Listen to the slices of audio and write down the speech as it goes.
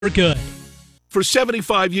We're good. For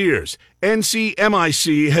 75 years,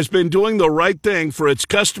 NCMIC has been doing the right thing for its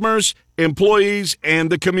customers, employees, and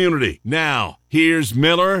the community. Now, here's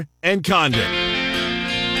Miller and Condon.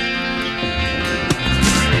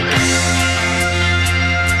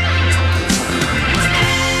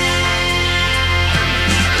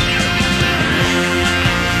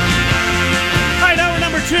 All right, hour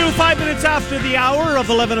number 2, 5 minutes after the hour of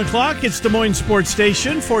 11 o'clock. It's Des Moines Sports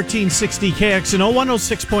Station, 1460 KXNO,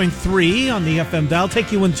 106.3 on the FM dial.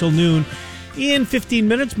 Take you until noon. In 15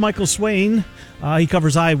 minutes, Michael Swain, he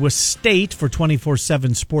covers Iowa State for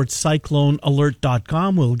 24/7 Sports,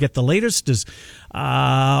 CycloneAlert.com. We'll get the latest. There's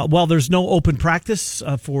no open practice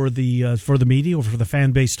for the media or for the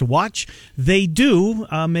fan base to watch. They do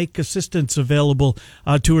make assistants available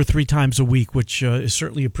 2 or 3 times a week, which is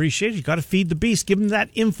certainly appreciated. You got to feed the beast. Give them that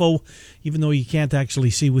info, even though you can't actually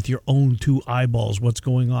see with your own 2 eyeballs what's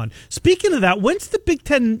going on. Speaking of that, when's the Big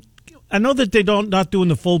Ten? I know that they're not doing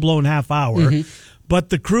the full-blown half hour, but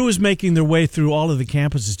the crew is making their way through all of the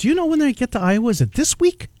campuses. Do you know when they get to Iowa? Is it this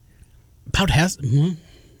week? I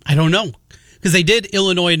don't know. Because they did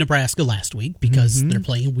Illinois and Nebraska last week because they're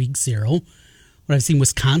playing week 0. But I've seen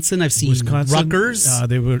Wisconsin. I've seen Rutgers.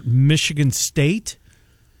 They were Michigan State.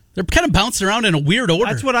 They're kind of bouncing around in a weird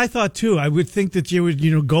order. That's what I thought, too. I would think that you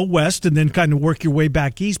would go west and then kind of work your way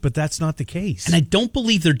back east, but that's not the case. And I don't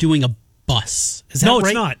believe they're doing a bus. Is that right? No,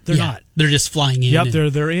 it's not. They're not. They're just flying in.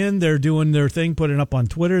 Yep, they're in. They're doing their thing, putting it up on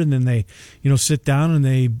Twitter, and then they, sit down and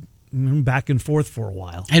they back and forth for a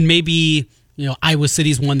while. And maybe, Iowa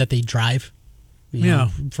City's one that they drive.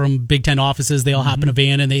 From Big Ten offices, they all hop in a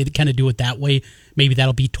van and they kind of do it that way. Maybe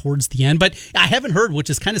that'll be towards the end. But I haven't heard, which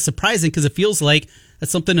is kind of surprising because it feels like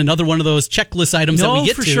that's another one of those checklist items that we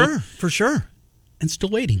get for sure. And still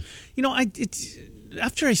waiting.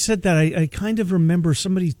 After I said that, I kind of remember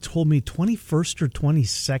somebody told me 21st or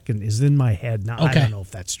 22nd is in my head. Now, I don't know if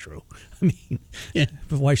that's true. I mean,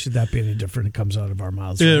 but why should that be any different? It comes out of our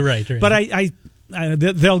mouths. Right. But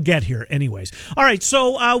they'll get here anyways. All right,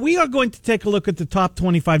 so we are going to take a look at the top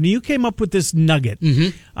 25. Now, you came up with this nugget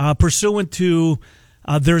pursuant to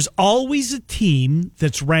there's always a team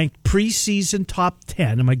that's ranked preseason top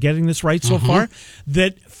 10. Am I getting this right so far?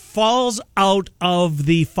 That falls out of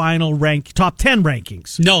the final top 10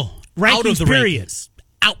 rankings. No. Rankings, out of the period. Rankings.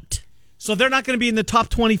 Out. So they're not going to be in the top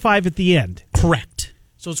 25 at the end. Correct.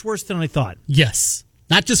 So it's worse than I thought. Yes.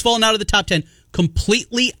 Not just falling out of the top 10,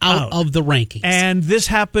 completely out of the rankings. And this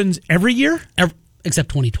happens every year? Except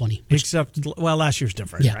 2020. Last year's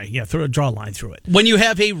different, right? Yeah, draw a line through it. When you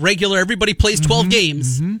have a regular, everybody plays 12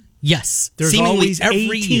 games, yes. There's seemingly always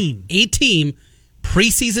every a team,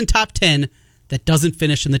 preseason top 10, that doesn't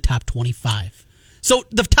finish in the top 25. So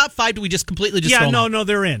the top 5, do we just completely throw them out? No,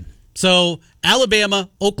 they're in. So Alabama,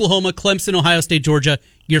 Oklahoma, Clemson, Ohio State, Georgia,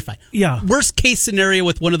 you're fine. Yeah. Worst case scenario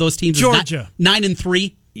with one of those teams Georgia. is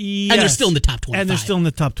 9-3. Yes. And they're still in the top 25. And they're still in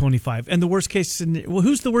the top 25. And the worst case scenario,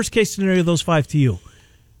 who's the worst case scenario of those 5 to you?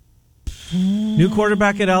 New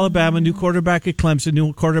quarterback at Alabama, new quarterback at Clemson,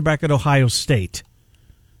 new quarterback at Ohio State.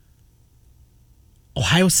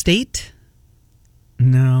 Ohio State?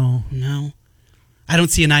 No. I don't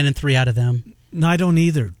see a 9-3 out of them. No, I don't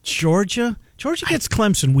either. Georgia gets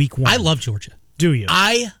Clemson week 1. I love Georgia. Do you?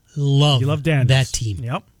 I love that team.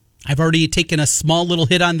 Yep. I've already taken a small little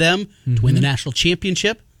hit on them to win the national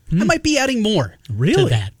championship. I might be adding more to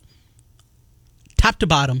that. Top to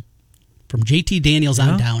bottom, from JT Daniels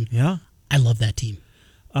on down. Yeah. I love that team.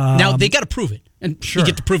 Now, they got to prove it. And you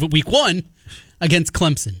get to prove it week 1 against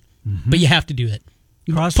Clemson. But you have to do that.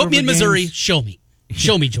 Put me in Missouri. Games. Show me.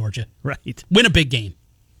 Show me, Georgia. Right. Win a big game.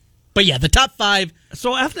 But yeah, the top 5.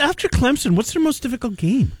 So after Clemson, what's their most difficult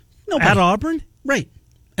game? Nobody. At Auburn? Right.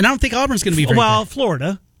 And I don't think Auburn's going to be very good.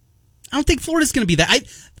 Florida. I don't think Florida's going to be that.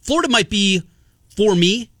 Florida might be, for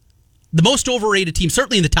me, the most overrated team,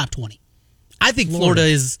 certainly in the top 20. I think Florida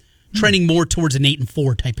is trending more towards an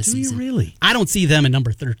 8-4 type of season. Do you really? I don't see them in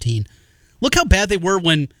number 13. Look how bad they were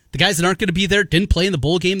when the guys that aren't going to be there didn't play in the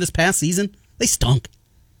bowl game this past season. They stunk.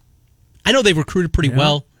 I know they recruited pretty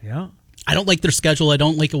well. Yeah. I don't like their schedule. I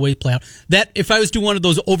don't like the way they play out. That, if I was doing one of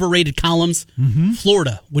those overrated columns,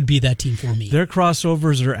 Florida would be that team for me. Their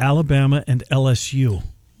crossovers are Alabama and LSU.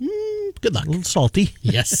 Good luck. A little salty.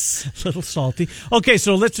 Yes. A little salty. Okay,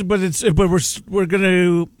 so we're going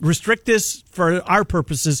to restrict this for our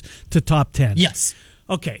purposes to top 10. Yes.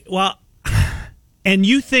 Okay. Well, and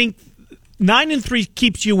you think 9-3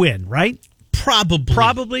 keeps you in, right?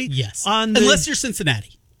 Probably. Yes. Unless you're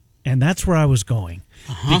Cincinnati. And that's where I was going.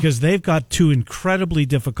 Because they've got 2 incredibly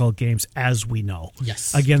difficult games, as we know.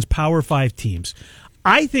 Yes. Against Power 5 teams.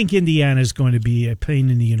 I think Indiana is going to be a pain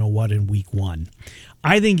in the you-know-what in week 1.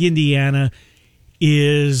 I think Indiana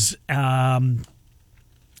is the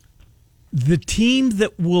team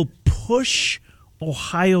that will push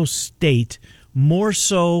Ohio State more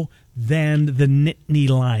so than the Nittany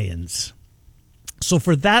Lions. So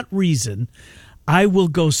for that reason, I will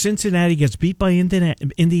go Cincinnati gets beat by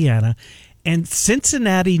Indiana, and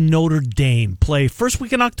Cincinnati Notre Dame play first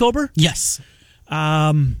week in October? Yes.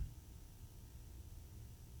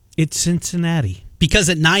 It's Cincinnati. Because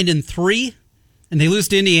at 9-3, and they lose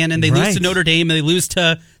to Indiana, and they lose to Notre Dame, and they lose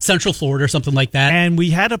to Central Florida or something like that. And we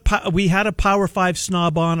had a Power 5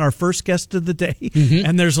 snob on, our first guest of the day,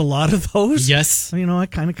 and there's a lot of those. Yes. I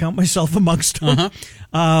kind of count myself amongst them.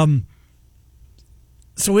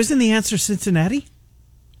 So isn't the answer Cincinnati?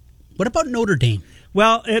 What about Notre Dame?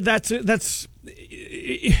 Well, that's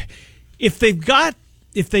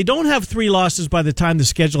if they don't have 3 losses by the time the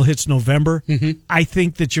schedule hits November, I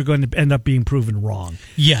think that you're going to end up being proven wrong.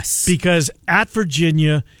 Yes. Because at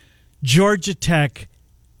Virginia, Georgia Tech,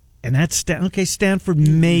 and that's Stanford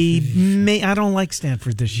may I don't like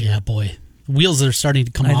Stanford this year. Yeah, boy. Wheels are starting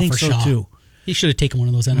to come off for Shaw. Too. He should have taken one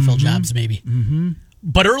of those NFL jobs, maybe.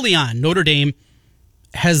 But early on, Notre Dame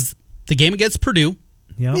has the game against Purdue.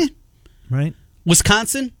 Yeah. Right.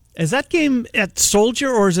 Wisconsin. Is that game at Soldier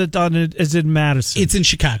or is it in Madison? It's in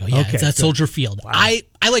Chicago. Yeah, okay, it's at Soldier Field. Wow. I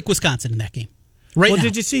like Wisconsin in that game. Right now.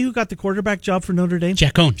 Did you see who got the quarterback job for Notre Dame?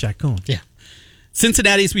 Jack Cohn. Yeah.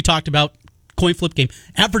 Cincinnati, as we talked about, coin flip game.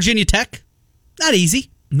 At Virginia Tech, not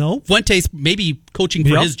easy. No. Fuentes maybe coaching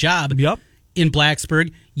for his job in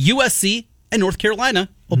Blacksburg. USC and North Carolina.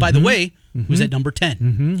 Oh, by the way, who's at number 10?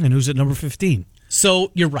 And who's at number 15?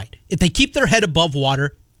 So you're right. If they keep their head above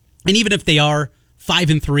water, and even if they are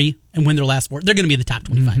 5-3 and win their last 4, they're going to be in the top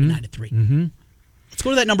 25 at 9-3. Let's go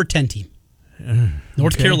to that number 10 team.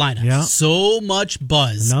 North Carolina. Yeah. So much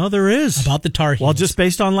buzz. No, there is. About the Tar Heels. Well, just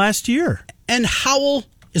based on last year. And Howell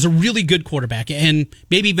is a really good quarterback and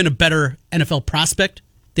maybe even a better NFL prospect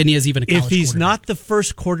than he is even a college quarterback. If he's not the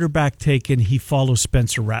first quarterback taken, he follows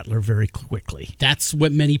Spencer Rattler very quickly. That's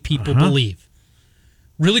what many people believe.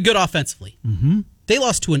 Really good offensively. They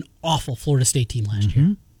lost to an awful Florida State team last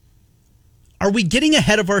year. Are we getting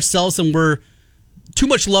ahead of ourselves and we're too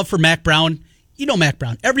much love for Mac Brown? You know Mac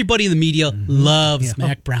Brown. Everybody in the media loves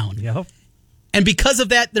Mac Brown. Yep. And because of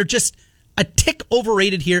that, they're just a tick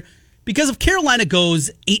overrated here. Because if Carolina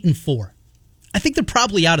goes 8-4, I think they're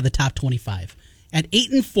probably out of the top 25. At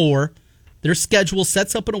 8-4, their schedule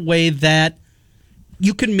sets up in a way that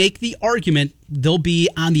you can make the argument they'll be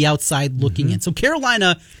on the outside looking in. So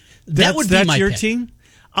Carolina, that would be my pick. That's your team?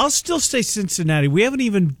 I'll still say Cincinnati. We haven't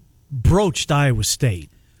even broached Iowa State.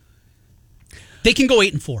 They can go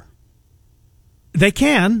 8-4. They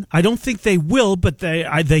can. I don't think they will, but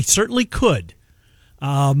they certainly could.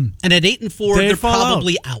 And at 8-4, they're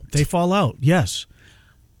probably out. They fall out. Yes.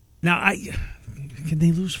 Now, can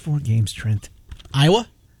they lose 4 games, Trent? Iowa?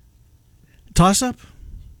 Toss up?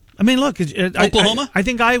 I mean, look, Oklahoma? I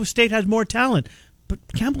think Iowa State has more talent, but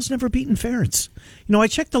Campbell's never beaten Ferentz. I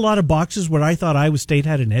checked a lot of boxes where I thought Iowa State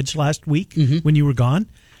had an edge last week when you were gone,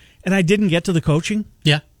 and I didn't get to the coaching.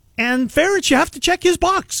 Yeah. And Ferentz, you have to check his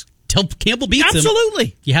box. Till Campbell beats him.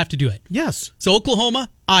 Absolutely. You have to do it. Yes. So Oklahoma,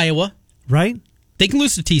 Iowa. Right. They can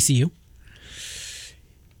lose to TCU.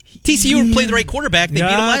 TCU played the right quarterback. They beat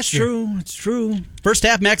him last year. It's true. First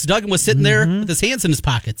half, Max Duggan was sitting there with his hands in his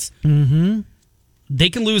pockets. They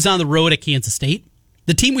can lose on the road at Kansas State.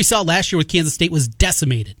 The team we saw last year with Kansas State was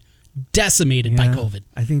decimated by COVID.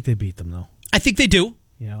 I think they beat them, though. I think they do.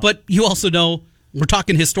 Yeah. But you also know, we're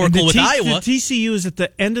talking historical with Iowa. The TCU is at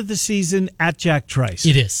the end of the season at Jack Trice.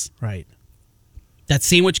 It is. Right. That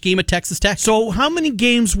sandwich game at Texas Tech. So how many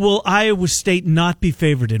games will Iowa State not be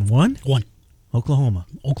favored in? One? Oklahoma.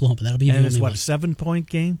 That'll be and the it's only what, one. a 7-point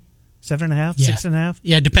game? 7.5? Yeah. 6.5?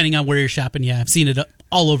 Yeah, depending on where you're shopping. Yeah, I've seen it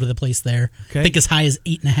all over the place there. Okay. I think as high as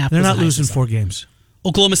 8.5. They're not losing 4 games.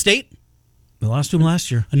 Oklahoma State. They lost to them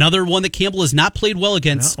last year. Another one that Campbell has not played well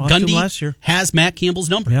against. Gundy last year. has Matt Campbell's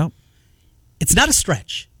number. Yeah. It's not a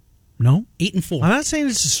stretch. No. 8-4. I'm not saying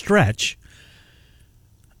it's a stretch.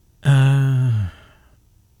 Now,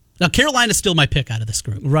 Carolina's still my pick out of this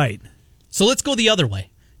group. Right. So let's go the other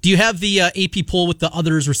way. Do you have the AP poll with the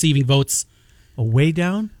others receiving votes? Way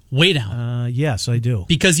down? Way down. Yes, I do.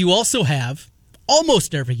 Because you also have,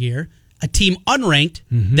 almost every year, a team unranked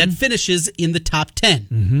that finishes in the top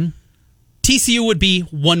 10. TCU would be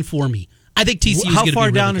one for me. I think TCU is going to be How far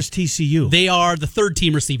really down good. is TCU? They are the 3rd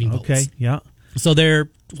team receiving votes. Okay, yeah. So they're,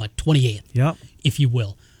 28th, if you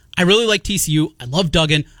will. I really like TCU. I love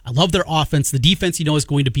Duggan. I love their offense. The defense, is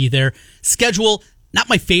going to be there. Schedule, not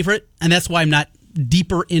my favorite, and that's why I'm not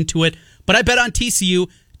deeper into it. But I bet on TCU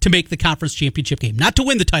to make the conference championship game. Not to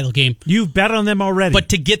win the title game. You've bet on them already. But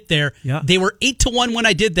to get there. Yeah. They were 8-1 when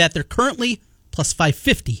I did that. They're currently plus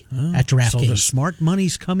 550 at DraftKings. So the smart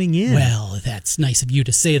money's coming in. Well, that's nice of you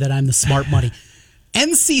to say that I'm the smart money.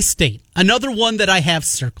 NC State, another one that I have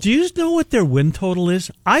circled. Do you know what their win total is?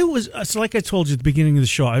 Like I told you at the beginning of the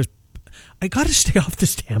show, I got to stay off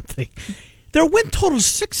this damn thing. Their win total is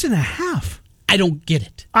 6.5. I don't get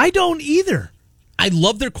it. I don't either. I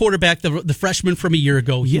love their quarterback, the freshman from a year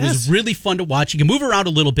ago. He was really fun to watch. He can move around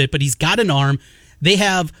a little bit, but he's got an arm. They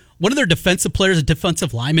have one of their defensive players, a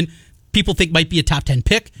defensive lineman, people think might be a top 10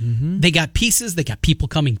 pick. Mm-hmm. They got pieces. They got people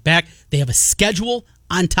coming back. They have a schedule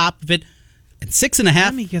on top of it. And 6.5.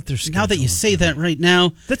 Let me get their schedule. Now that you say that right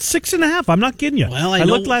now. That's 6.5. I'm not kidding you. Well, I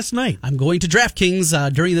looked last night. I'm going to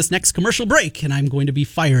DraftKings during this next commercial break, and I'm going to be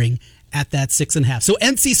firing at that 6.5. So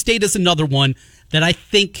NC State is another one that I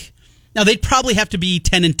think, now they'd probably have to be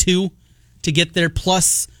 10-2 to get there,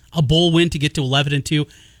 plus a bowl win to get to 11-2.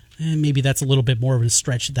 And maybe that's a little bit more of a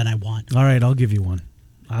stretch than I want. All right, I'll give you one.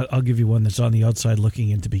 I'll give you one that's on the outside looking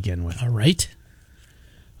in to begin with. All right.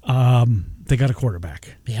 They got a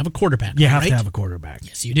quarterback. They have a quarterback. You have to have a quarterback.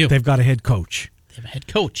 Yes, you do. They've got a head coach. They have a head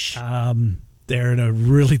coach. They're in a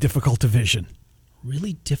really difficult division.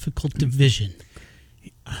 Really difficult division.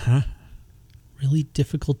 Uh-huh. Really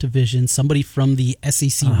difficult division. Somebody from the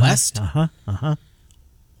SEC West.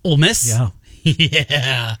 Ole Miss. Yeah.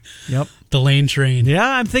 Yeah. Yep. The lane train.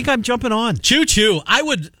 Yeah, I think I'm jumping on. Choo-choo.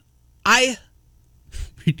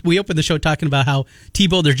 We opened the show talking about how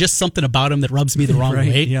Tebow, there's just something about him that rubs me the wrong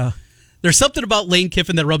way. Yeah. There's something about Lane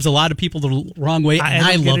Kiffin that rubs a lot of people the wrong way, and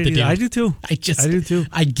I love the dude. I do too. I do too.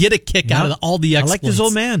 I get a kick out of all the exploits. I like this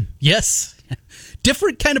old man. Yes.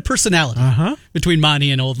 Different kind of personality between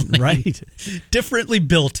Monty and Old Lane. Right. Differently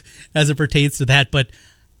built as it pertains to that, but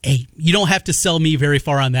hey, you don't have to sell me very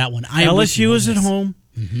far on that one. LSU is at home.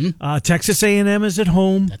 Mm-hmm. Texas A&M is at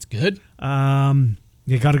home. That's good.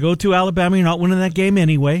 You got to go to Alabama. You're not winning that game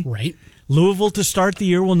anyway. Right. Louisville to start the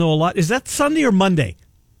year will know a lot. Is that Sunday or Monday?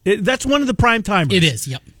 That's one of the prime timers. It is,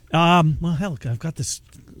 yep. Well, hell, I've got this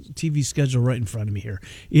TV schedule right in front of me here.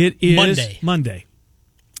 It is Monday.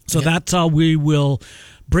 So that's how we will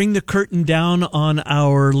bring the curtain down on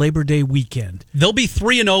our Labor Day weekend. They'll be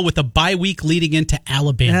 3-0 with a bye week leading into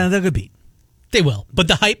Alabama. Yeah, they're going to beat. They will. But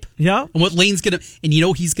the hype, and what Lane's going to, and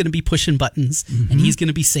he's going to be pushing buttons, and he's going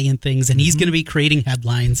to be saying things, and he's going to be creating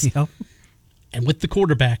headlines. Yep. And with the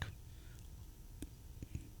quarterback,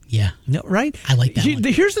 no, right? I like that one.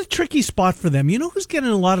 Here's the tricky spot for them. You know who's getting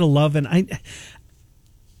a lot of love, and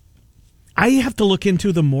I have to look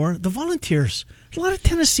into them more? The Volunteers. There's a lot of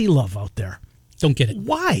Tennessee love out there. Don't get it.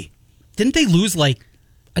 Why? Didn't they lose like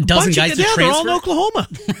a dozen guys to transfer? They're all in Oklahoma.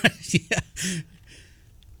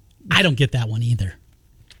 I don't get that one either.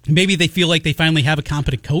 Maybe they feel like they finally have a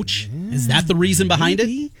competent coach. Is that the reason behind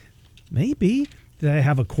it? Maybe. They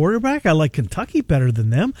have a quarterback. I like Kentucky better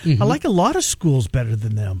than them. I like a lot of schools better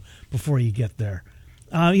than them before you get there.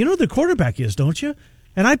 You know who the quarterback is, don't you?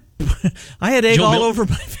 And I had egg all over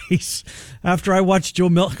my face after I watched Joe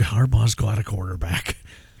Milton. Harbaugh's got a quarterback.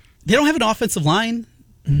 They don't have an offensive line.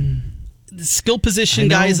 The skill position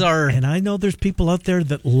guys are... And I know there's people out there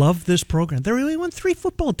that love this program. They really won 3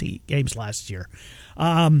 football games last year.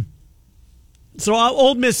 So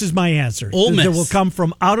Ole Miss is my answer. Ole Miss. That will come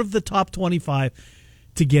from out of the top 25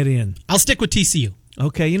 to get in. I'll stick with TCU.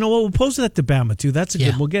 Okay, you know what? We'll pose that to Bama, too. That's a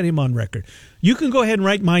good. We'll get him on record. You can go ahead and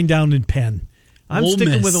write mine down in pen. I'm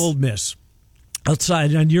sticking with Ole Miss.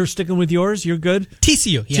 Outside, and you're sticking with yours? You're good?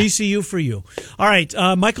 TCU, yeah. TCU for you. All right,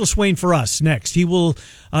 Michael Swain for us next. He will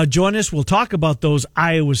join us. We'll talk about those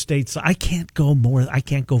Iowa States. I can't go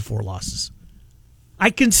 4 losses. I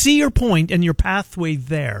can see your point and your pathway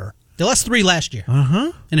there. They lost 3 last year.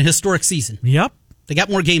 In a historic season. Yep. They got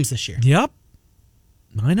more games this year. Yep.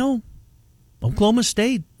 I know. Oklahoma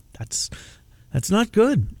State. That's not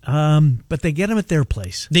good. But they get them at their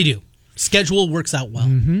place. They do. Schedule works out well.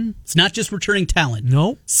 It's not just returning talent.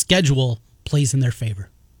 No. Schedule plays in their favor.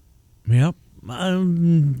 Yep.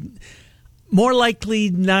 More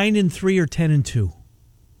likely 9-3 or 10-2.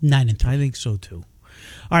 9-3. I think so too.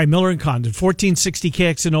 All right, Miller and Condon, 1460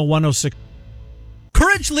 KXNO 106.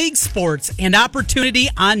 Courage League Sports and Opportunity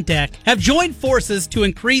on Deck have joined forces to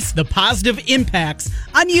increase the positive impacts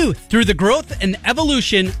on youth through the growth and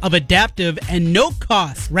evolution of adaptive and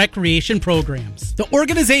no-cost recreation programs. The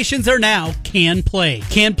organizations are now Can Play.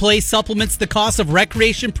 Can Play supplements the cost of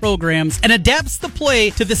recreation programs and adapts the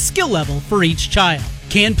play to the skill level for each child.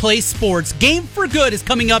 Can Play Sports Game for Good is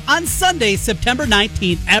coming up on Sunday, September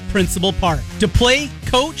 19th at Principal Park. To play,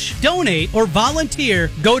 coach, donate, or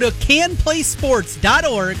volunteer, go to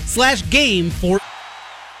canplaysports.org/game for.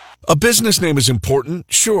 A business name is important,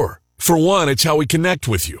 sure. For one, it's how we connect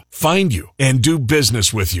with you, find you, and do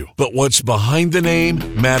business with you. But what's behind the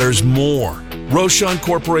name matters more. Roshan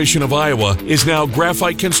Corporation of Iowa is now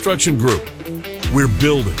Graphite Construction Group. We're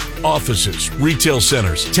building offices, retail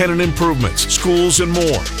centers, tenant improvements, schools, and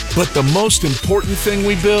more. But the most important thing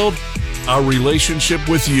we build, our relationship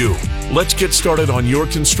with you. Let's get started on your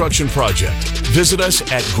construction project. Visit us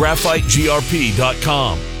at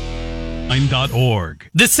graphitegrp.com.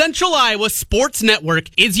 The Central Iowa Sports Network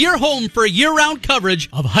is your home for year-round coverage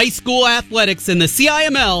of high school athletics in the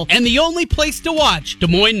CIML and the only place to watch Des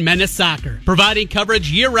Moines Menace Soccer. Providing coverage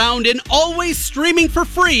year-round and always streaming for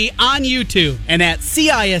free on YouTube and at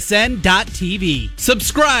CISN.TV.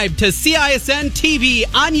 Subscribe to CISN TV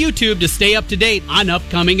on YouTube to stay up to date on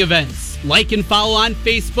upcoming events. Like and follow on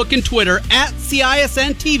Facebook and Twitter at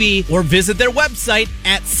CISN TV or visit their website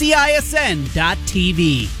at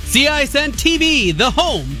CISN.TV. CISN TV, the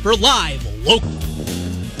home for live local.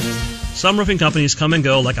 Some roofing companies come and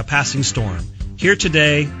go like a passing storm. Here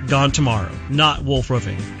today, gone tomorrow. Not Wolf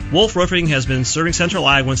Roofing. Wolf Roofing has been serving Central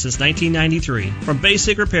Iowans since 1993, from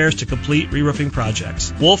basic repairs to complete re-roofing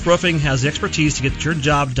projects. Wolf Roofing has the expertise to get your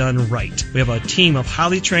job done right. We have a team of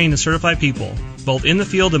highly trained and certified people, both in the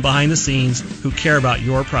field and behind the scenes, who care about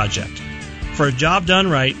your project. For a job done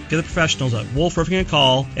right, give the professionals at Wolf Roofing a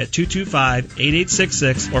call at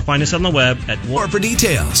 225-8866 or find us on the web at Wolf. For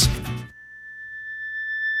details.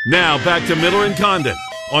 Now back to Miller and Condon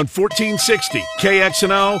on 1460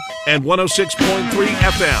 KXNO and 106.3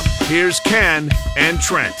 FM. Here's Ken and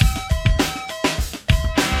Trent.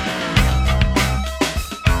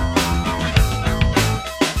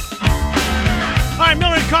 Hi,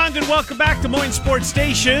 Miller and Condon. Welcome back to Des Moines Sports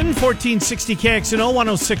Station, 1460 KXNO,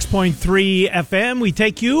 106.3 FM. We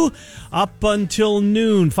take you up until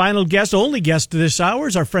noon. Final guest, only guest this hour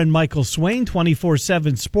is our friend Michael Swain,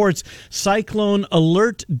 24/7 Sports,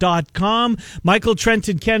 CycloneAlert.com. Michael, Trent,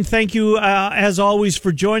 and Ken, thank you as always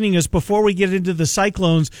for joining us. Before we get into the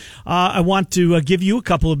Cyclones, I want to give you a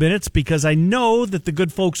couple of minutes because I know that the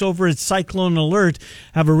good folks over at Cyclone Alert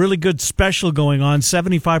have a really good special going on,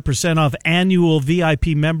 75% off annual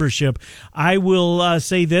VIP membership. I will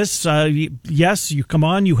say this, yes, you come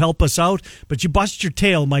on, you help us out, but you bust your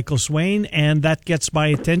tail, Michael Swain, and that gets my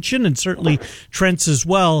attention, and certainly Trent's as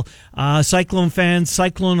well. Cyclone fans,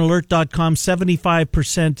 CycloneAlert.com,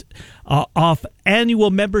 75% off annual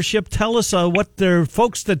membership. Tell us what the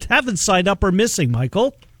folks that haven't signed up are missing,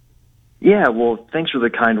 Michael. Yeah, well, thanks for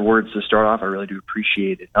the kind words to start off. I really do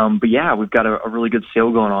appreciate it. But yeah, we've got a really good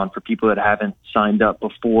sale going on for people that haven't signed up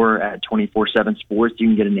before at 24/7 Sports. You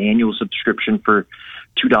can get an annual subscription for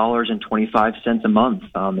 $2.25 a month.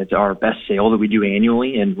 It's our best sale that we do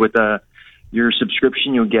annually, and with your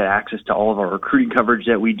subscription, you'll get access to all of our recruiting coverage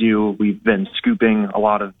that we do. We've been scooping a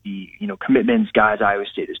lot of the commitments guys Iowa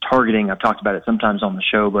State is targeting. I've talked about it sometimes on the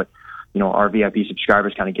show, but our VIP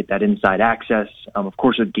subscribers kind of get that inside access. Of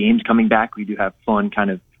course, with games coming back, we do have fun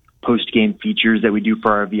kind of post-game features that we do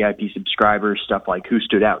for our VIP subscribers, stuff like who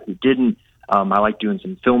stood out, who didn't. I like doing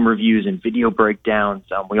some film reviews and video breakdowns.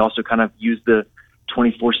 We also kind of use the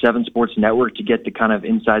 24/7 Sports Network to get the kind of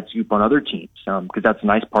inside scoop on other teams, because that's the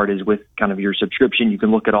nice part is with kind of your subscription, you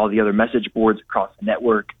can look at all the other message boards across the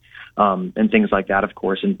network and things like that, of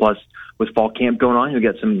course. And plus, with fall camp going on, you'll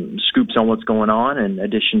get some scoops on what's going on in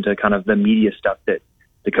addition to kind of the media stuff that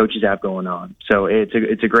the coaches have going on. So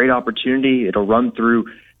it's a great opportunity. It'll run through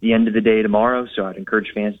the end of the day tomorrow, so I'd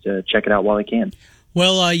encourage fans to check it out while they can.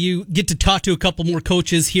 Well, you get to talk to a couple more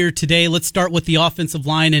coaches here today. Let's start with the offensive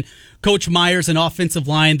line. And Coach Myers, an offensive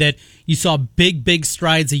line that you saw big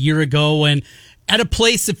strides a year ago. And at a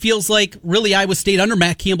place that feels like really Iowa State under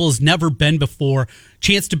Matt Campbell has never been before.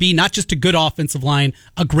 Chance to be not just a good offensive line,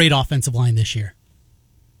 a great offensive line this year.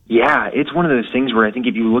 Yeah, it's one of those things where I think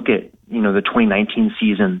if you look at, the 2019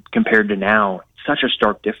 season compared to now, it's such a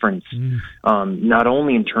stark difference, not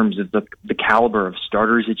only in terms of the caliber of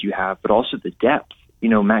starters that you have, but also the depth.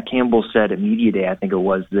 Matt Campbell said at Media Day, I think it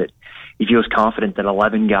was, that he feels confident that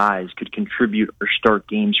 11 guys could contribute or start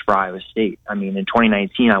games for Iowa State. I mean, in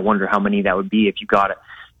 2019, I wonder how many that would be if you got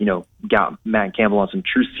Matt Campbell on some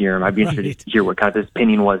truth serum. I'd be interested to hear what kind of his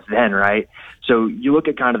opinion was then, right? So you look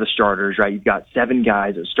at kind of the starters, right? You've got 7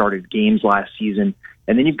 guys that started games last season,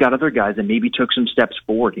 and then you've got other guys that maybe took some steps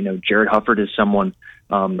forward. Jared Hufford is someone,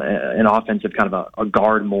 an offensive kind of a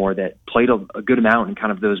guard more that played a good amount in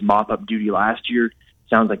kind of those mop-up duty last year.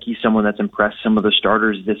 Sounds like he's someone that's impressed some of the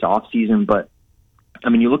starters this offseason. But, I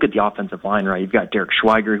mean, you look at the offensive line, right? You've got Derek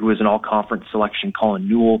Schweiger, who is an all-conference selection. Colin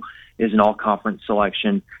Newell is an all-conference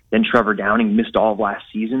selection. Then Trevor Downing missed all of last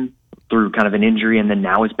season through kind of an injury and then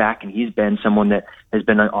now is back, and he's been someone that has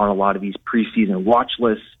been on a lot of these preseason watch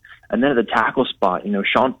lists. And then at the tackle spot,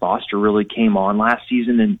 Sean Foster really came on last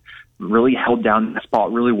season and really held down that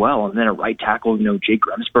spot really well. And then at right tackle, Jake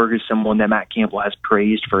Remsburg is someone that Matt Campbell has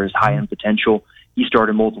praised for his high-end potential. He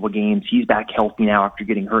started multiple games. He's back healthy now after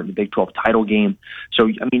getting hurt in the Big 12 title game. So,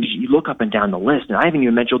 you look up and down the list, and I haven't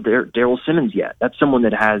even mentioned Daryl Simmons yet. That's someone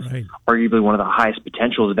that has arguably one of the highest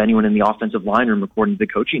potentials of anyone in the offensive line room, according to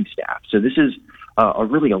the coaching staff. So this is a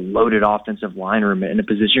really loaded offensive line room and a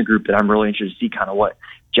position group that I'm really interested to see kind of what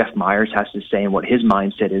Jeff Myers has to say and what his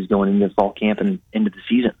mindset is going into fall camp and into the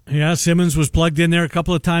season. Yeah, Simmons was plugged in there a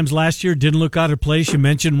couple of times last year. Didn't look out of place. You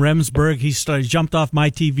mentioned Remsburg. He jumped off my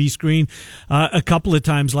TV screen a couple of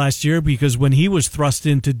times last year because when he was thrust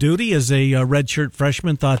into duty as a redshirt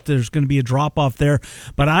freshman, thought there's going to be a drop-off there.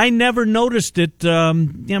 But I never noticed it.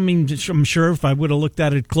 I'm sure if I would have looked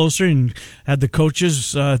at it closer and had the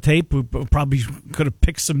coach's tape, we probably could have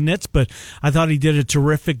picked some nits. But I thought he did a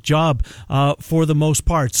terrific job for the most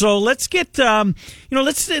part. So let's get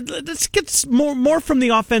let's get more from the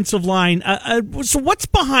offensive line. So what's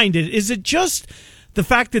behind it? Is it just the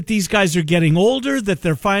fact that these guys are getting older, that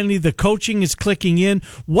they're finally the coaching is clicking in?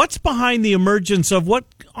 What's behind the emergence of what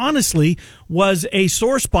honestly was a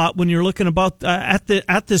sore spot when you're looking about at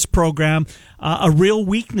this program, a real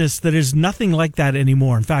weakness that is nothing like that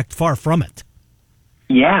anymore? In fact, far from it.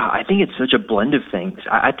 Yeah, I think it's such a blend of things.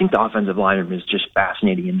 I think the offensive line is just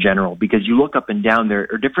fascinating in general because you look up and down, there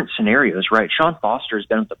are different scenarios, right? Sean Foster has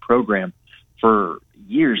been with the program for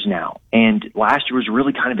years now, and last year was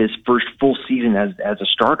really kind of his first full season as a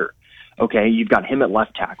starter. Okay, you've got him at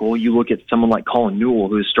left tackle. You look at someone like Colin Newell,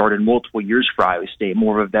 who has started multiple years for Iowa State,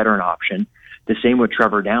 more of a veteran option. The same with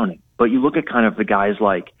Trevor Downing. But you look at kind of the guys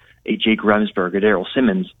like a Jake Remsburg or Daryl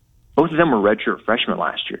Simmons, both of them were redshirt freshmen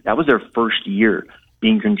last year. That was their first year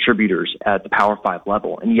being contributors at the Power 5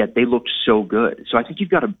 level, and yet they looked so good. So I think you've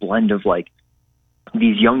got a blend of like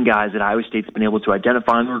these young guys that Iowa State's been able to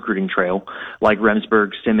identify on the recruiting trail, like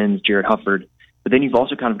Remsburg, Simmons, Jared Hufford. But then you've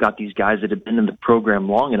also kind of got these guys that have been in the program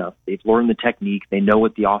long enough. They've learned the technique. They know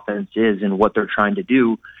what the offense is and what they're trying to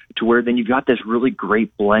do, to where then you've got this really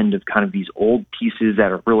great blend of kind of these old pieces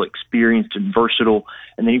that are real experienced and versatile.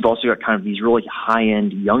 And then you've also got kind of these really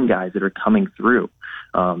high-end young guys that are coming through.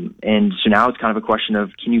 And so now it's kind of a question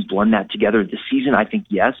of, can you blend that together this season? I think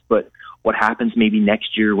yes, but what happens maybe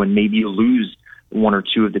next year when maybe you lose one or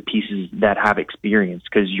two of the pieces that have experience?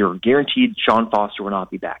 Because you're guaranteed Sean Foster will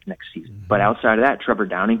not be back next season. Mm-hmm. But outside of that, Trevor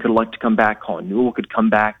Downing could elect to come back. Colin Newell could come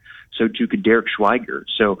back. So too could Derek Schweiger.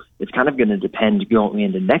 So it's kind of going to depend going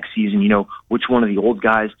into next season, which one of the old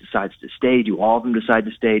guys decides to stay. Do all of them decide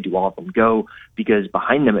to stay? Do all of them go? Because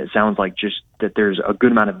behind them, it sounds like just that there's a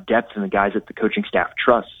good amount of depth in the guys that the coaching staff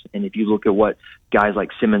trusts. And if you look at what guys like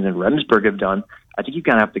Simmons and Remsburg have done, I think you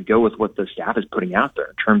kind of have to go with what the staff is putting out there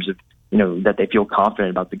in terms of, that they feel confident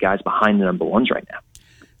about the guys behind the number ones right now.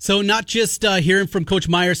 So not just hearing from Coach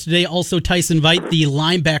Myers today, also Tyson Veit, the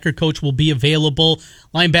linebacker coach, will be available.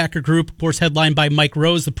 Linebacker group, of course, headlined by Mike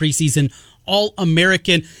Rose, the preseason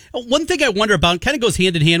All-American. One thing I wonder about, kind of goes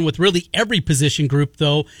hand in hand with really every position group,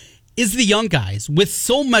 though, is the young guys. With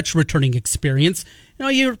so much returning experience,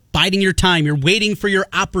 you're biding your time. You're waiting for your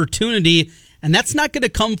opportunity, and that's not going to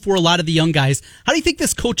come for a lot of the young guys. How do you think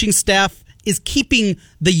this coaching staff is keeping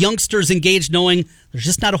the youngsters engaged, knowing there's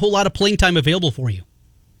just not a whole lot of playing time available for you?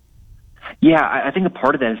 Yeah, I think a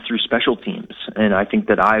part of that is through special teams. And I think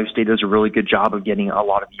that Iowa State does a really good job of getting a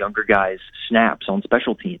lot of younger guys snaps on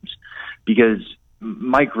special teams because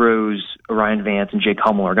Mike Rose, Orion Vance, and Jake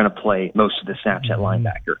Hummel are going to play most of the snaps at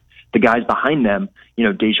linebacker. The guys behind them,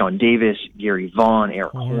 Dejon Davis, Gary Vaughn,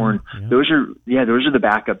 Eric Horn, those are the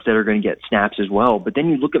backups that are going to get snaps as well. But then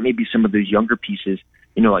you look at maybe some of those younger pieces,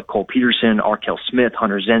 like Cole Peterson, Arkell Smith,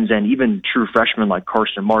 Hunter Zenzen, even true freshmen like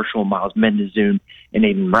Carson Marshall, Miles Mendezoon, and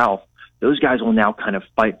Aiden Ralph. Those guys will now kind of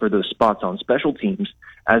fight for those spots on special teams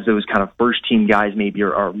as those kind of first team guys maybe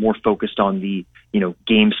are more focused on the,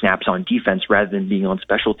 game snaps on defense rather than being on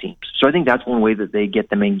special teams. So I think that's one way that they get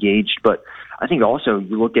them engaged. But I think also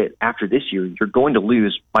you look at after this year, you're going to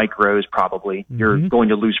lose Mike Rose probably. Mm-hmm. You're going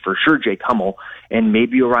to lose for sure Jake Hummel, and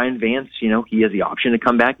maybe Orion Vance, he has the option to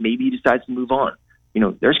come back. Maybe he decides to move on.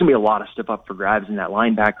 There's going to be a lot of stuff up for grabs in that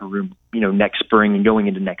linebacker room, next spring and going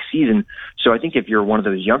into next season. So I think if you're one of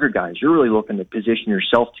those younger guys, you're really looking to position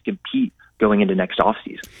yourself to compete going into next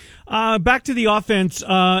offseason. Back to the offense,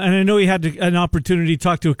 and I know you had an opportunity to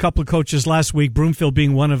talk to a couple of coaches last week, Broomfield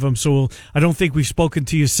being one of them, so I don't think we've spoken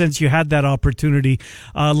to you since you had that opportunity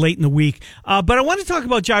late in the week. But I want to talk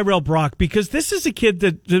about Jyrell Brock, because this is a kid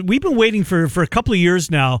that we've been waiting for a couple of years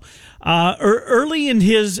now. Early in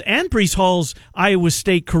his and Breece Hall's Iowa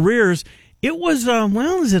State careers, it was,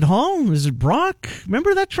 is it Hall? Is it Brock?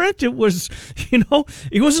 Remember that, Trent? It was,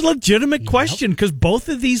 it was a legitimate question, because both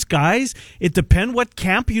of these guys, it depends what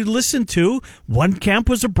camp you listen to. One camp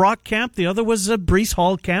was a Brock camp. The other was a Breece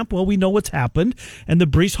Hall camp. Well, we know what's happened. And the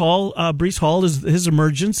Breece Hall, his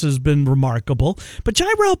emergence has been remarkable. But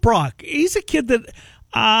Jyrell Brock, he's a kid that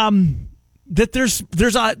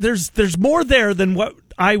there's more there than what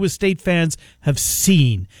Iowa State fans have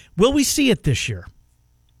seen. Will we see it this year?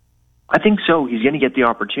 I think so. He's going to get the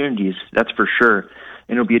opportunities, that's for sure.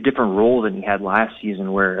 And it'll be a different role than he had last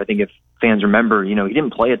season, where I think if fans remember, he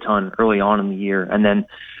didn't play a ton early on in the year. And then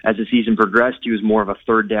as the season progressed, he was more of a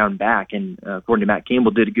third down back. And according to Matt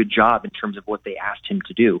Campbell, did a good job in terms of what they asked him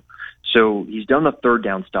to do. So he's done the third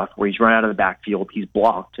down stuff where he's run out of the backfield, he's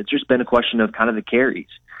blocked. It's just been a question of kind of the carries.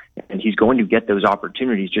 And he's going to get those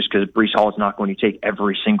opportunities just because Breece Hall is not going to take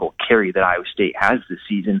every single carry that Iowa State has this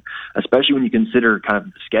season, especially when you consider kind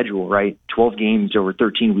of the schedule, right? 12 games over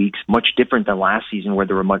 13 weeks, much different than last season where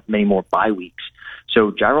there were many more bye weeks.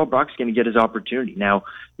 So Jyrell Brock's going to get his opportunity. Now,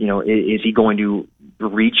 is he going to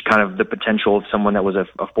reach kind of the potential of someone that was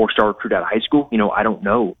a four-star recruit out of high school? I don't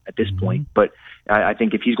know at this point, but I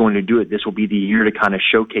think if he's going to do it, this will be the year to kind of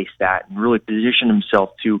showcase that and really position himself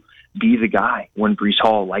to be the guy when Breece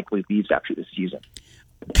Hall likely leaves after this season.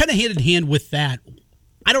 Kind of hand in hand with that,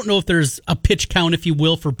 I don't know if there's a pitch count, if you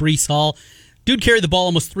will, for Breece Hall. Dude carried the ball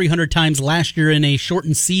almost 300 times last year in a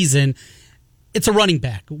shortened season. It's a running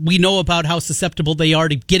back. We know about how susceptible they are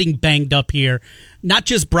to getting banged up here. Not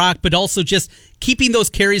just Brock, but also just keeping those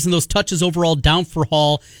carries and those touches overall down for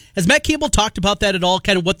Hall. Has Matt Campbell talked about that at all,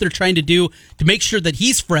 kind of what they're trying to do to make sure that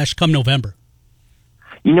he's fresh come November?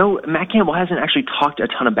 Matt Campbell hasn't actually talked a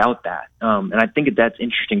ton about that. And I think that's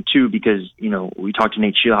interesting, too, because, we talked to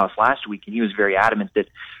Nate Shieldhouse last week, and he was very adamant that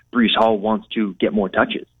Breece Hall wants to get more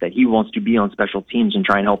touches, that he wants to be on special teams and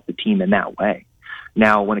try and help the team in that way.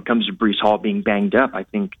 Now, when it comes to Breece Hall being banged up, I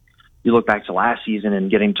think you look back to last season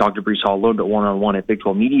and getting to talk to Breece Hall a little bit one-on-one at Big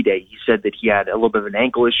 12 Media Day, he said that he had a little bit of an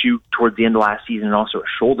ankle issue towards the end of last season and also a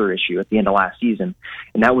shoulder issue at the end of last season.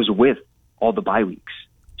 And that was with all the bye weeks.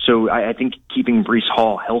 So I think keeping Breece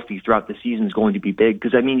Hall healthy throughout the season is going to be big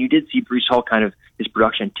because, you did see Breece Hall kind of his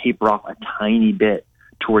production taper off a tiny bit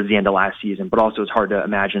towards the end of last season, but also it's hard to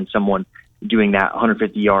imagine someone doing that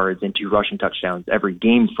 150 yards and 2 rushing touchdowns every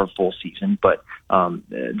game for a full season. But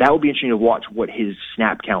that will be interesting to watch what his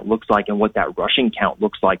snap count looks like and what that rushing count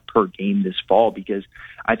looks like per game this fall, because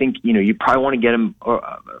I think, you probably want to get him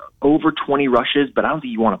over 20 rushes, but I don't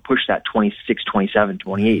think you want to push that 26, 27,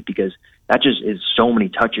 28 because that just is so many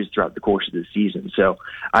touches throughout the course of the season. So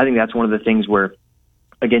I think that's one of the things where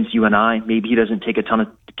against UNI, maybe he doesn't take a ton of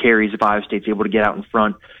carries if Iowa State's able to get out in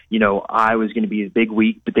front. Iowa's going to be a big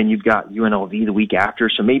week, but then you've got UNLV the week after.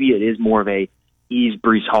 So maybe it is more of a ease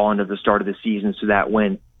Breece Hall into the start of the season so that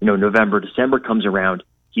when, November, December comes around,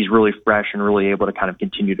 he's really fresh and really able to kind of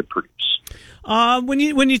continue to produce. When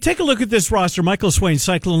you take a look at this roster, Michael Swain,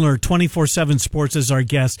 Cyclone Alert, 24/7 Sports is our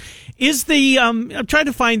guest. Is the I'm trying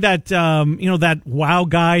to find that that wow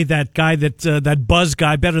guy, that buzz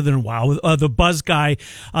guy, better than wow, the buzz guy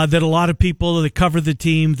that a lot of people that cover the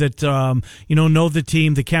team that know the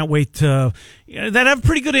team, that can't wait to that have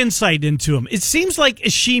pretty good insight into him. It seems like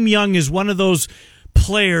Ashim Young is one of those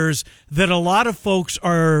players that a lot of folks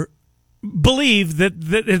believe that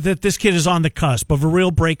this kid is on the cusp of a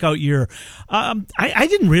real breakout year. I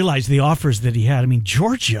didn't realize the offers that he had.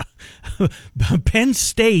 Georgia, Penn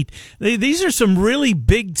State, these are some really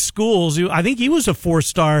big schools. I think he was a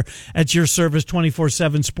 4-star at your service,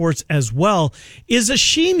 24/7 Sports as well. Is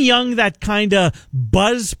Ashim Young that kind of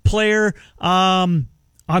buzz player on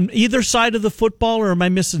either side of the football, or am I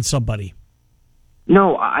missing somebody?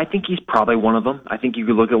 No, I think he's probably one of them. I think you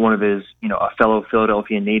could look at one of his, a fellow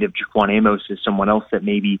Philadelphia native, Jaquan Amos, as someone else that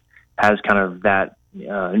maybe has kind of that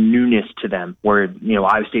newness to them where,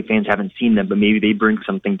 Iowa State fans haven't seen them, but maybe they bring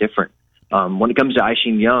something different. When it comes to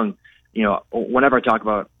Ashim Young, whenever I talk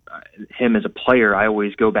about him as a player, I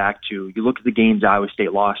always go back to, you look at the games Iowa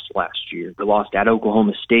State lost last year. They lost at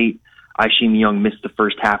Oklahoma State. Ashim Young missed the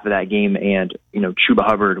first half of that game, and, Chuba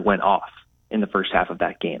Hubbard went off in the first half of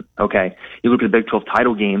that game. Okay. You look at the Big 12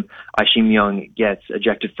 title game, Ashim Young gets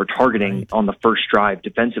ejected for targeting on the first drive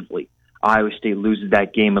defensively. Iowa State loses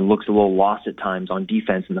that game and looks a little lost at times on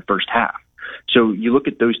defense in the first half. So you look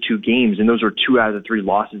at those two games, and those are 2 out of the 3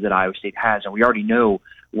 losses that Iowa State has, and we already know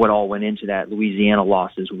what all went into that Louisiana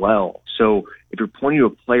loss as well. So if you're pointing to a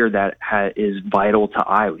player that is vital to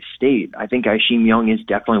Iowa State, I think Aisheem Young is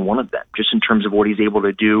definitely one of them, just in terms of what he's able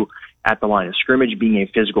to do at the line of scrimmage, being a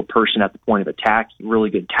physical person at the point of attack, really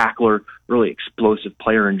good tackler, really explosive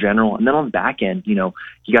player in general. And then on the back end,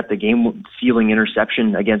 he got the game-sealing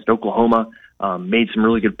interception against Oklahoma, made some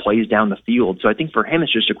really good plays down the field. So I think for him,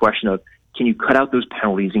 it's just a question of, can you cut out those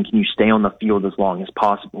penalties and can you stay on the field as long as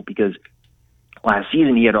possible? Because last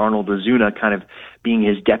season, he had Arnold Ozuna kind of being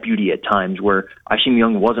his deputy at times, where Aisheem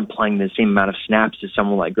Young wasn't playing the same amount of snaps as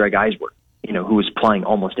someone like Greg Eisworth, who was playing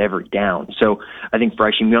almost every down. So I think for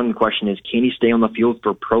Aisheem Young, the question is, can he stay on the field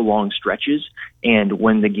for prolonged stretches? And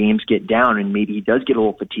when the games get down and maybe he does get a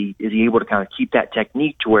little fatigued, is he able to kind of keep that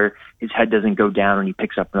technique to where his head doesn't go down and he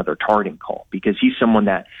picks up another targeting call? Because he's someone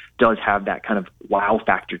that does have that kind of wow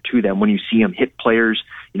factor to them. When you see him hit players,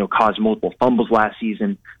 cause multiple fumbles last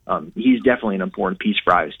season, he's definitely an important piece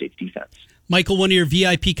for Iowa State's defense. Michael, one of your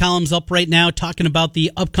VIP columns up right now talking about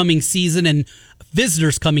the upcoming season and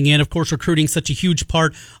visitors coming in. Of course, recruiting such a huge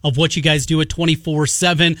part of what you guys do at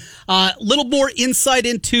 24/7. A little more insight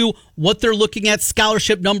into what they're looking at,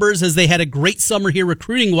 scholarship numbers, as they had a great summer here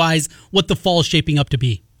recruiting-wise, what the fall is shaping up to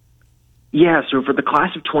be. Yeah, so for the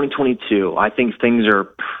class of 2022, I think things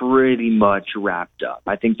are pretty much wrapped up.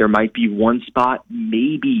 I think there might be one spot,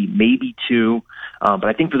 maybe two, but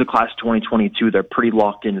I think for the class of 2022, they're pretty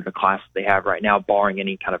locked into the class that they have right now, barring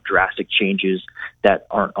any kind of drastic changes that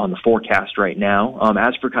aren't on the forecast right now.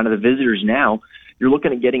 As for kind of the visitors now, you're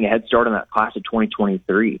looking at getting a head start on that class of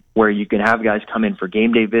 2023, where you can have guys come in for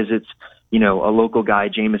game day visits. A local guy,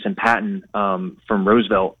 Jamison Patton from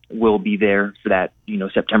Roosevelt, will be there for that,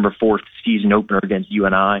 September 4th season opener against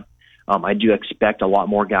UNI. I do expect a lot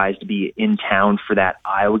more guys to be in town for that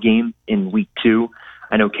Iowa game in week 2.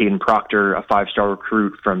 I know Caden Proctor, a 5-star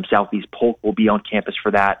recruit from Southeast Polk, will be on campus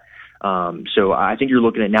for that. So I think you're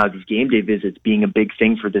looking at now these game day visits being a big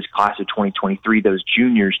thing for this class of 2023, those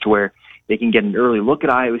juniors, to where they can get an early look at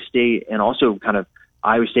Iowa State, and also kind of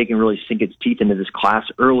Iowa State can really sink its teeth into this class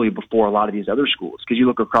early before a lot of these other schools. Because you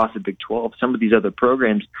look across the Big 12, some of these other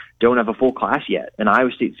programs don't have a full class yet. And Iowa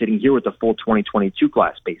State's sitting here with a full 2022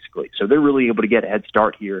 class, basically. So they're really able to get a head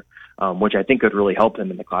start here, which I think could really help them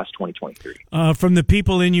in the class 2023. From the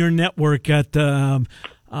people in your network at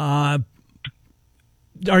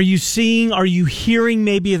are you hearing,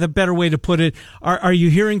 maybe the better way to put it, are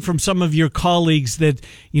you hearing from some of your colleagues that,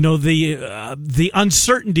 the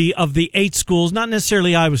uncertainty of the 8 schools, not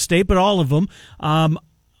necessarily Iowa State, but all of them,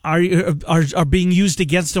 are being used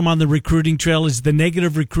against them on the recruiting trail? Is the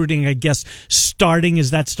negative recruiting, I guess, starting?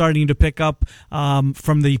 Is that starting to pick up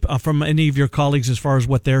from any of your colleagues as far as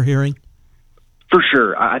what they're hearing? For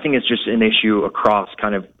sure. I think it's just an issue across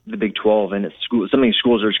kind of the Big 12, and it's something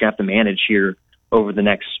schools are just going to have to manage here over the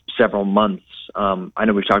next several months. I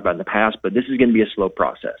know we've talked about in the past, but this is going to be a slow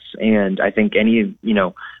process. And I think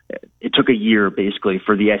it took a year basically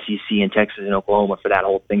for the SEC and Texas and Oklahoma for that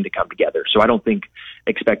whole thing to come together. So I don't think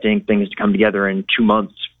expecting things to come together in 2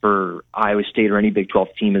 months for Iowa State or any Big 12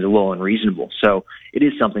 team is a little unreasonable. So it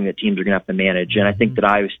is something that teams are going to have to manage. And I think that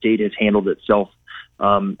Iowa State has handled itself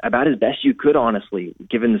about as best you could, honestly,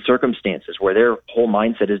 given the circumstances, where their whole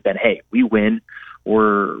mindset has been, hey, we win,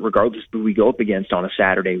 or regardless of who we go up against on a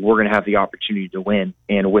Saturday, we're going to have the opportunity to win.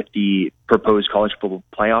 And with the proposed college football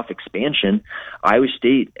playoff expansion, Iowa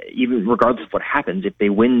State, even regardless of what happens, if they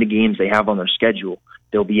win the games they have on their schedule,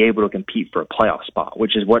 they'll be able to compete for a playoff spot,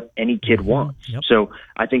 which is what any kid wants. Yep. So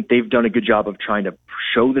I think they've done a good job of trying to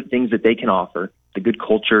show the things that they can offer, the good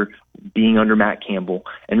culture being under Matt Campbell,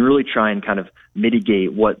 and really try and kind of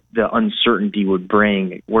mitigate what the uncertainty would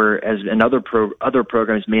bring, whereas other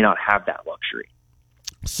programs may not have that luxury.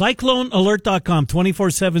 CycloneAlert.com,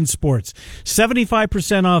 24/7 sports.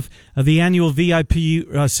 75% off of the annual VIP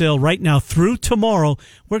sale right now through tomorrow.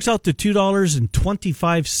 Works out to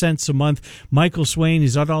 $2.25 a month. Michael Swain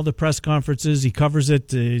is at all the press conferences. He covers it.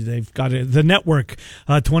 They've got the network,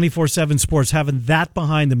 24/7 sports, having that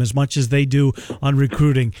behind them as much as they do on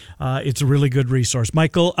recruiting. It's a really good resource.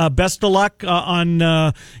 Michael, best of luck on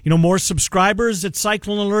more subscribers at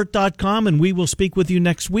CycloneAlert.com, and we will speak with you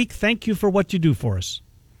next week. Thank you for what you do for us.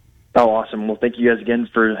 Oh, awesome. Well, thank you guys again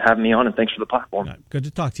for having me on, and thanks for the platform. Good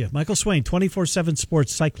to talk to you. Michael Swain, 24/7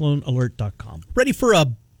 sports, CycloneAlert.com. Ready for a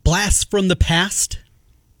blast from the past?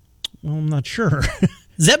 Well, I'm not sure.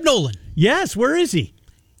 Zeb Nolan. Yes, where is he?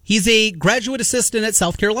 He's a graduate assistant at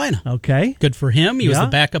South Carolina. Okay. Good for him. He was the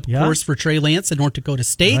backup course for Trey Lance at North Dakota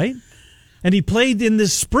State. Right. And he played in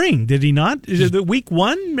this spring, did he not? Is it week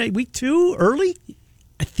 1, week 2, early?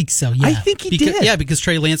 I think so, yeah. I think he did. Yeah, because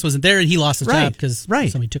Trey Lance wasn't there and he lost his job because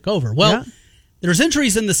somebody took over. Well, there's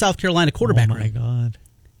injuries in the South Carolina quarterback room. Oh, my God.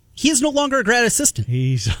 He is no longer a grad assistant.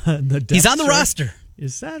 He's on the roster.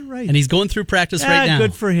 Is that right? And he's going through practice right now.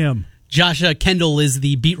 Good for him. Josh Kendall is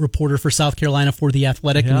the beat reporter for South Carolina for The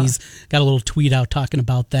Athletic, and he's got a little tweet out talking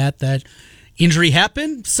about that injury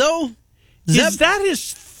happened. So, is that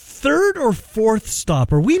his third or fourth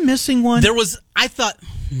stop? Are we missing one? I thought...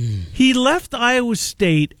 He left Iowa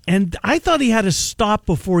State, and I thought he had a stop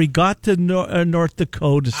before he got to North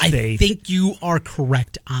Dakota State. I think you are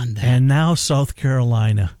correct on that. And now South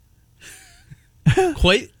Carolina.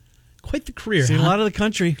 Quite the career. Seen a lot of the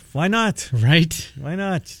country. Why not? Right. Why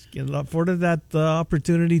not? Get afforded that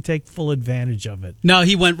opportunity, take full advantage of it. No,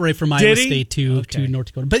 he went right from Iowa State to North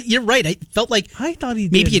Dakota. But you're right. I felt like I thought he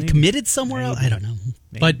maybe had committed somewhere else. I don't know.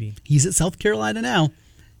 But he's at South Carolina now.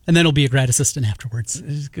 And then he'll be a grad assistant afterwards.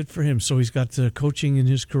 It's good for him. So he's got coaching in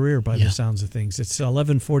his career by the sounds of things. It's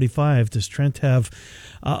 11:45. Does Trent have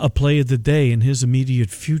a play of the day in his immediate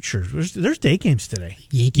future? There's day games today.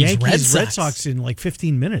 Yankees Red Sox in like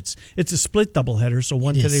 15 minutes. It's a split doubleheader, so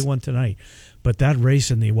one today, one tonight. But that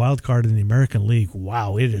race in the wild card in the American League,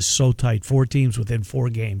 wow, it is so tight. 4 teams within 4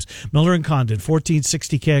 games. Miller and Condon,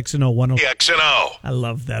 1460 KXNO 10. KXNO. I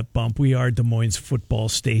love that bump. We are Des Moines' football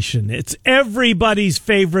station. It's everybody's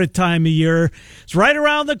favorite time of year. It's right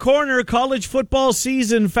around the corner, college football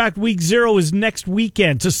season. In fact, week 0 is next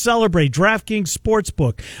weekend. To celebrate, DraftKings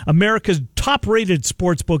Sportsbook, America's top-rated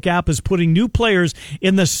sportsbook app, is putting new players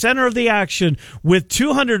in the center of the action with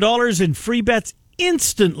 $200 in free bets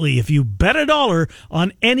instantly if you bet $1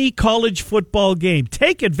 on any college football game.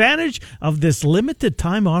 Take advantage of this limited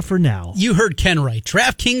time offer now. You heard Ken right.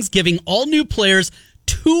 DraftKings giving all new players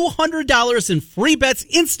 $200 in free bets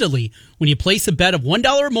instantly when you place a bet of $1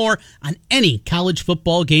 or more on any college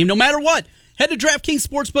football game, no matter what. Head to DraftKings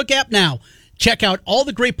Sportsbook app now. Check out all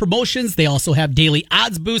the great promotions. They also have daily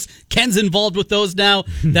odds boosts. Ken's involved with those now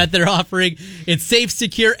that they're offering. It's safe,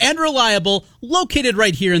 secure, and reliable, located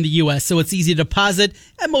right here in the U.S., so it's easy to deposit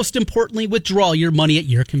and, most importantly, withdraw your money at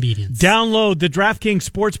your convenience. Download the DraftKings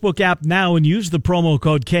Sportsbook app now and use the promo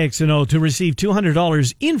code KXNO to receive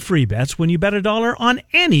 $200 in free bets when you bet $1 on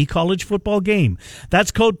any college football game.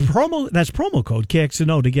 That's promo code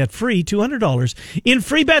KXNO to get free $200 in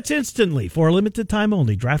free bets instantly for a limited time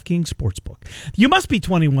only. DraftKings Sportsbook. You must be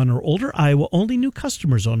 21 or older. Iowa only. New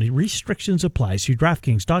customers only. Restrictions apply. See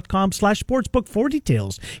DraftKings.com/sportsbook for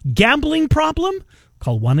details. Gambling problem?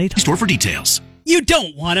 Call 1-800. Store for details. You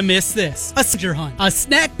don't want to miss this. A scavenger hunt, a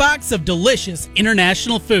snack box of delicious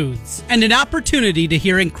international foods, and an opportunity to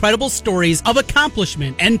hear incredible stories of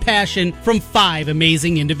accomplishment and passion from 5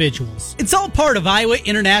 amazing individuals. It's all part of Iowa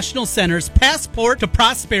International Center's Passport to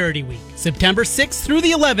Prosperity Week, September 6th through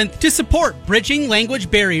the 11th, to support bridging language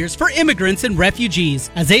barriers for immigrants and refugees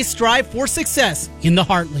as they strive for success in the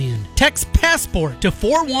heartland. Text PASSPORT to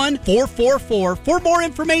 41444 for more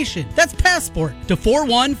information. That's PASSPORT to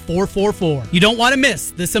 41444. You don't want to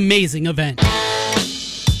miss this amazing event.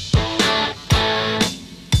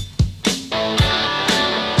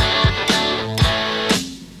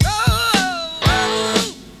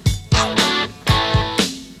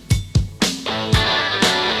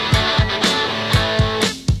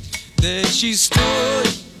 Then she stood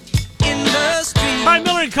in the street. All right,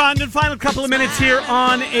 Miller and Condon, final couple of minutes here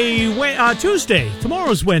on a Tuesday.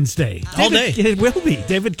 Tomorrow's Wednesday. All day. It will be.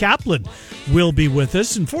 David Kaplan will be with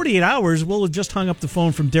us. In 48 hours, we'll have just hung up the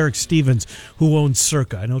phone from Derek Stevens, who owns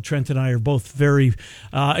Circa. I know Trent and I are both very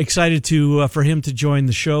excited for him to join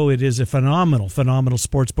the show. It is a phenomenal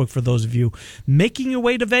sports book for those of you making your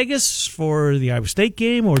way to Vegas for the Iowa State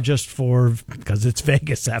game or just because it's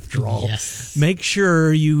Vegas after all. Yes. Make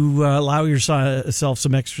sure you allow yourself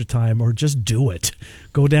some extra time or just do it.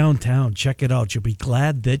 Go downtown, check it out. You'll be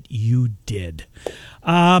glad that you did.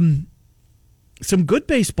 Some good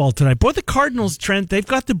baseball tonight. Boy, the Cardinals, Trent, they've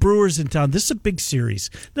got the Brewers in town. This is a big series.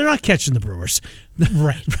 They're not catching the Brewers.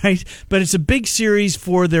 Right. But it's a big series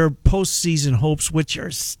for their postseason hopes, which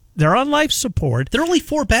they're on life support. They're only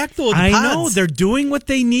 4 back, though. I know. They're doing what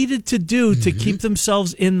they needed to do to keep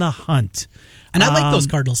themselves in the hunt. And I like those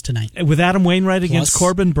Cardinals tonight. With Adam Wainwright against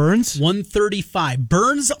Corbin Burns. 135.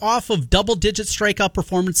 Burns off of double-digit strikeout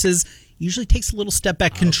performances usually takes a little step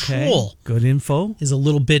back. Control. Okay. Good info. Is a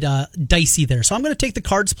little bit dicey there. So I'm going to take the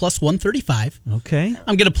Cards plus 135. Okay.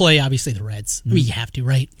 I'm going to play, obviously, the Reds. I mean, you have to,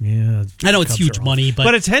 right? Yeah. I know it's huge money,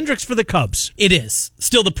 but it's Hendricks for the Cubs. It is.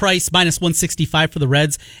 Still the price, minus 165 for the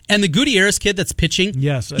Reds. And the Gutierrez kid that's pitching.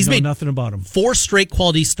 Yes, he's I know made nothing about him. 4 straight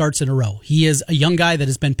quality starts in a row. He is a young guy that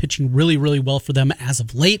has been pitching really, really well for them as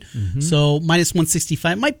of late. Mm-hmm. So minus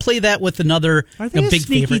 165. Might play that with another Are they a big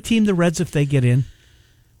sneaky favorite team, the Reds, if they get in?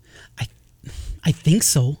 I think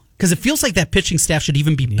so. Because it feels like that pitching staff should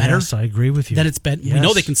even be better. Yes, I agree with you. That it's been. Yes. We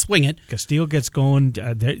know they can swing it. Castillo gets going.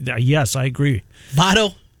 Yes, I agree.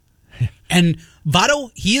 Votto. And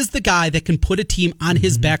Votto, he is the guy that can put a team on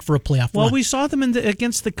his back for a playoff run. Well, we saw them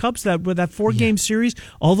against the Cubs, that 4-game series,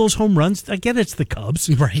 all those home runs. I get it's the Cubs.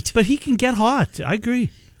 Right. But he can get hot. I agree.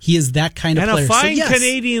 He is that kind of player. And a fine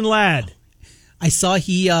Canadian lad. I saw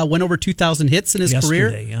he went over 2,000 hits in his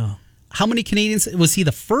career. Yeah. How many Canadians? Was he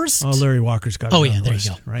the first? Oh, Larry Walker's got it. Oh, yeah, there list,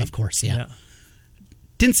 you go. Right? Of course, yeah.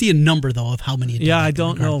 Didn't see a number, though, of how many. Yeah, I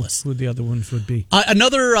don't know who the other ones would be.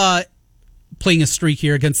 Another playing a streak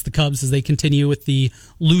here against the Cubs as they continue with the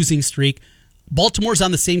losing streak. Baltimore's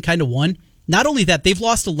on the same kind of one. Not only that, they've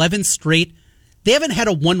lost 11 straight. They haven't had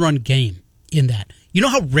a one-run game in that. You know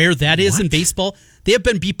how rare that is in baseball? They have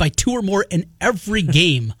been beat by 2 or more in every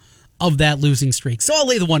game of that losing streak. So I'll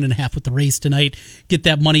lay the 1.5 with the Rays tonight. Get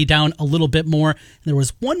that money down a little bit more. And there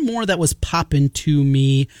was one more that was popping to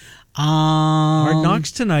me. Hard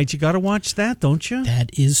Knocks tonight. You got to watch that, don't you?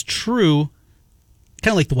 That is true.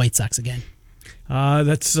 Kind of like the White Sox again.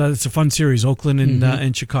 That's a fun series. Oakland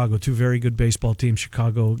and Chicago, 2 very good baseball teams.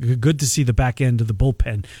 Chicago, good to see the back end of the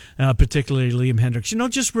bullpen, particularly Liam Hendricks.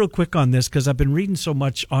 Just real quick on this, because I've been reading so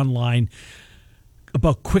much online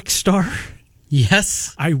about Quick Star.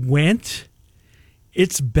 Yes. I went.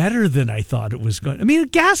 It's better than I thought it was going. I mean, a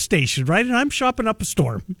gas station, right? And I'm shopping up a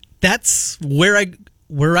storm. That's where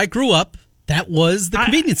I grew up. That was the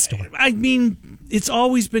convenience store. I mean, it's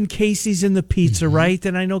always been Casey's and the pizza, right?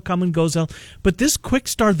 And I know come and goes out. But this Quick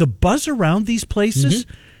Star, the buzz around these places,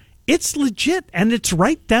 it's legit. And it's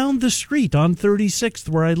right down the street on 36th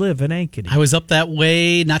where I live in Ankeny. I was up that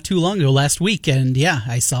way not too long ago, last week. And yeah,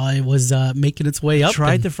 I saw it was making its way up.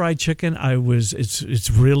 Tried the fried chicken.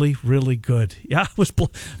 It's really, really good. Yeah, it was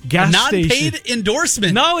gas non-paid station.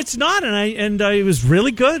 endorsement. No, it's not. And it was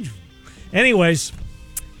really good. Anyways.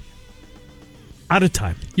 Out of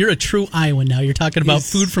time. You're a true Iowan now. You're talking about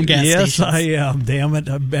food from gas stations. Yes, I am. Damn it.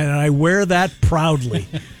 And I wear that proudly.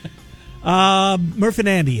 Murph and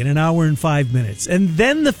Andy in an hour and 5 minutes. And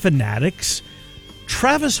then the Fanatics,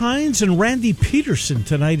 Travis Hines and Randy Peterson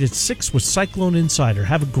tonight at 6 with Cyclone Insider.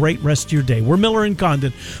 Have a great rest of your day. We're Miller and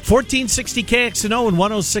Condon, 1460 KXNO and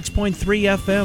 106.3 FM.